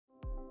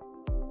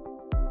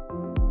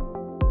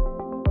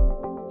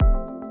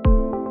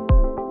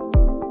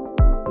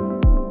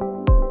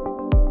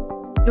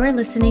You're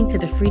listening to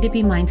the Free to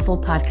Be Mindful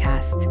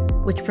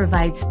podcast, which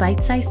provides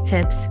bite-sized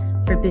tips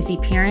for busy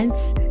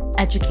parents,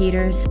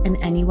 educators, and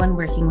anyone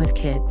working with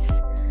kids.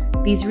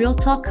 These real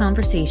talk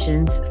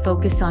conversations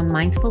focus on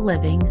mindful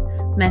living,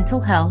 mental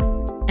health,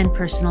 and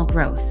personal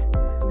growth,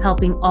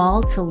 helping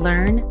all to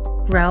learn,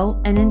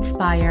 grow, and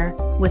inspire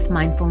with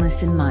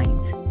mindfulness in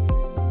mind.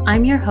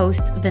 I'm your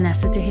host,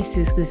 Vanessa de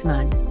Jesus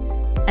Guzman,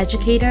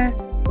 educator,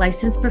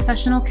 licensed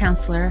professional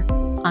counselor,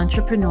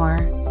 entrepreneur,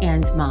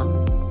 and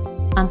mom.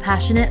 I'm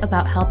passionate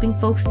about helping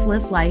folks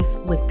live life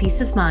with peace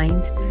of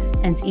mind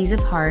and ease of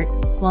heart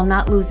while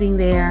not losing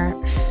their,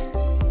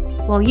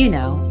 well, you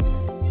know,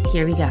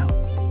 here we go.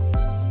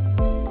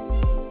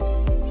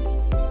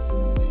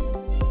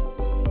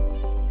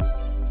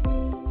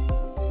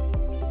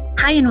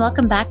 Hi, and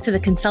welcome back to the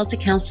Consult a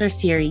Counselor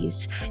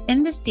series.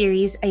 In this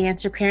series, I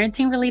answer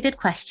parenting-related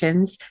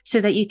questions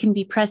so that you can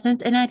be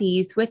present and at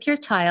ease with your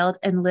child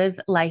and live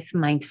life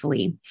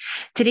mindfully.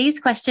 Today's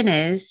question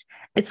is,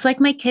 it's like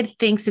my kid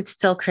thinks it's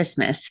still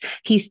Christmas.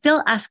 He's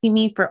still asking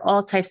me for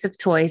all types of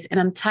toys, and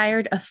I'm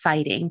tired of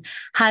fighting.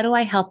 How do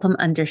I help him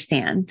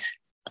understand?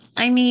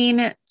 I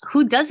mean,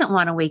 who doesn't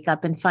want to wake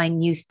up and find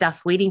new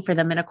stuff waiting for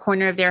them in a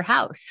corner of their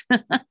house?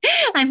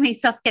 I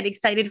myself get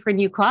excited for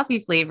new coffee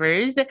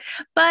flavors,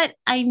 but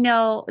I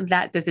know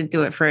that doesn't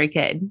do it for a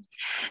kid.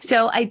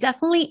 So I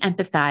definitely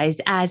empathize,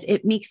 as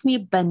it makes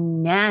me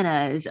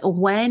bananas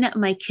when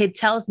my kid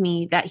tells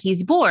me that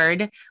he's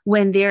bored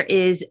when there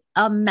is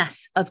a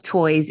mess of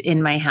toys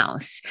in my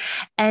house.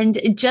 And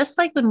just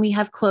like when we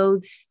have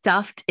clothes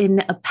stuffed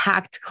in a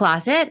packed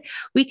closet,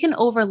 we can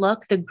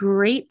overlook the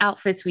great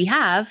outfits we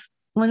have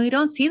when we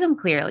don't see them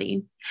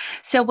clearly.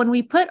 So when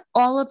we put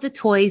all of the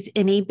toys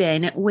in a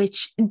bin,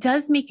 which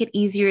does make it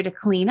easier to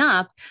clean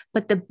up,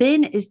 but the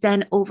bin is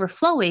then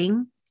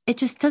overflowing, it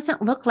just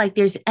doesn't look like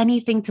there's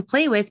anything to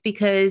play with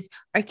because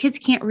our kids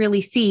can't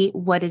really see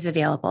what is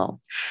available.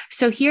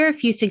 So here are a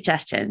few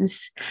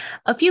suggestions.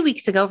 A few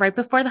weeks ago, right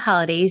before the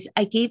holidays,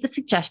 I gave the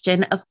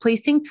suggestion of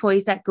placing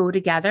toys that go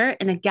together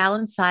in a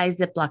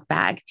gallon-sized Ziploc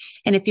bag.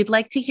 And if you'd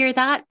like to hear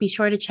that, be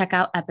sure to check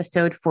out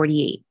episode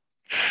 48.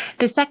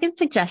 The second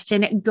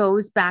suggestion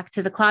goes back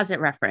to the closet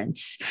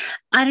reference.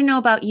 I don't know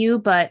about you,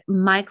 but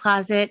my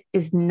closet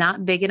is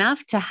not big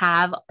enough to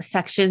have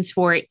sections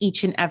for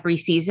each and every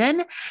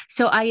season.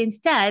 So I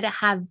instead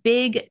have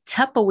big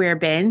Tupperware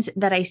bins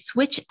that I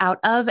switch out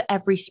of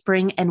every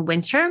spring and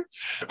winter.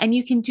 And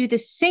you can do the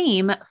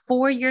same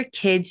for your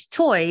kids'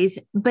 toys,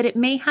 but it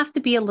may have to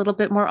be a little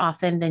bit more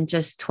often than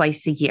just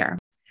twice a year.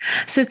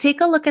 So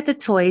take a look at the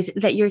toys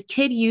that your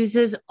kid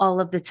uses all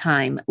of the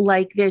time,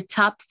 like their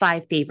top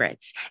 5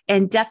 favorites,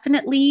 and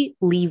definitely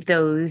leave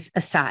those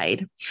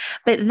aside.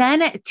 But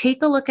then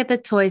take a look at the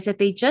toys that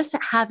they just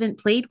haven't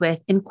played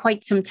with in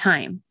quite some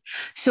time.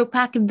 So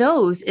pack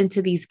those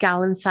into these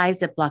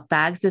gallon-sized Ziploc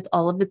bags with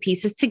all of the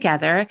pieces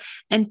together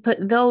and put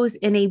those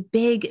in a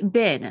big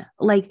bin,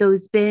 like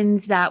those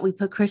bins that we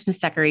put Christmas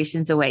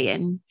decorations away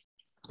in.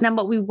 Now,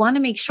 what we want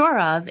to make sure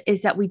of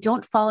is that we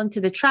don't fall into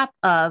the trap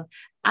of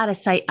out of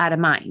sight, out of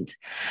mind.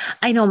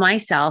 I know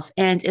myself,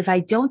 and if I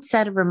don't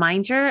set a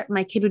reminder,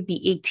 my kid would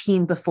be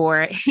 18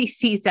 before he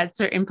sees that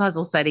certain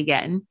puzzle set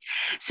again.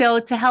 So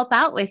to help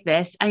out with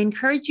this, I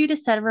encourage you to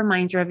set a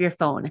reminder of your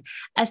phone,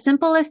 as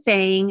simple as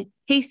saying,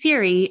 "Hey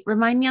Siri,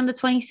 remind me on the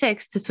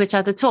 26th to switch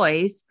out the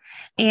toys."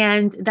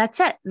 And that's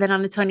it. Then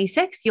on the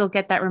 26th, you'll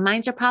get that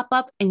reminder pop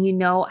up and you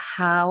know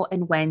how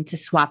and when to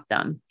swap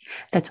them.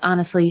 That's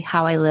honestly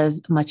how I live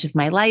much of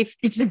my life,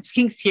 just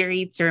asking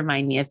Siri to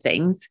remind me of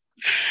things.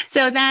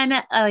 So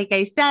then, like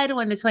I said,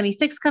 when the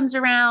 26th comes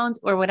around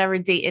or whatever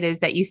date it is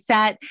that you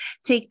set,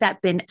 take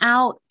that bin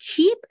out,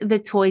 keep the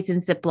toys in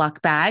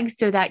Ziploc bags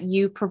so that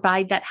you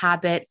provide that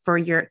habit for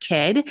your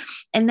kid,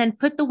 and then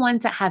put the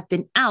ones that have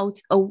been out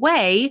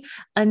away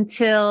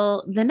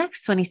until the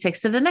next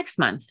 26th of the next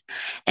month.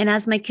 And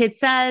as my kid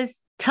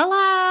says,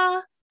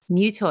 ta-la,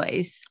 new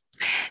toys.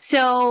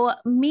 So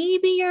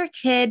maybe your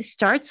kid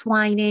starts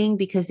whining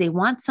because they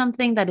want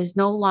something that is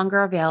no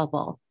longer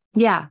available.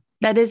 Yeah.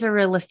 That is a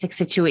realistic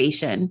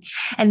situation.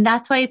 And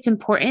that's why it's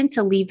important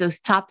to leave those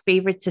top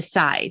favorites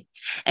aside.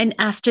 And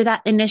after that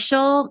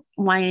initial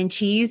wine and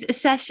cheese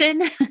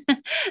session,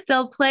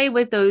 they'll play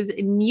with those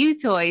new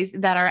toys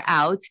that are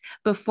out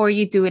before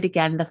you do it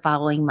again the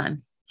following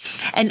month.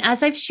 And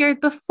as I've shared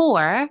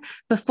before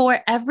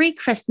every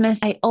Christmas,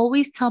 I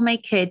always tell my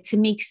kid to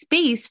make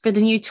space for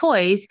the new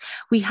toys.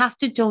 We have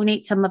to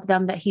donate some of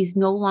them that he's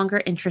no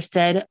longer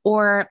interested,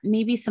 or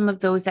maybe some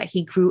of those that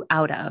he grew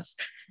out of.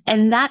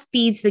 And that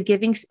feeds the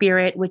giving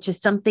spirit, which is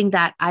something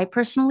that I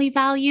personally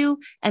value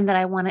and that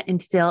I want to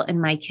instill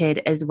in my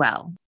kid as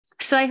well.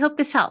 So I hope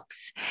this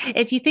helps.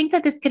 If you think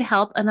that this could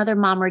help another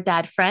mom or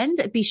dad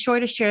friend, be sure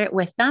to share it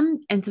with them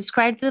and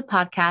subscribe to the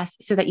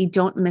podcast so that you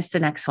don't miss the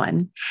next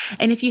one.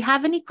 And if you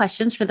have any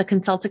questions for the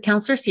Consult a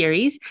Counselor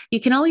series, you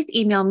can always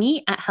email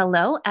me at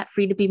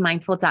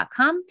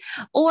hello@freetobemindful.com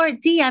or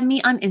DM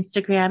me on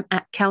Instagram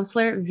at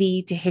Counselor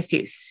V de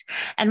Jesus.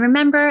 And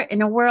remember,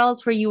 in a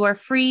world where you are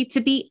free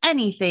to be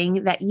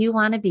anything that you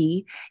want to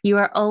be, you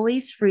are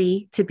always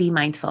free to be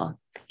mindful.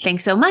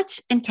 Thanks so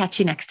much and catch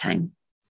you next time.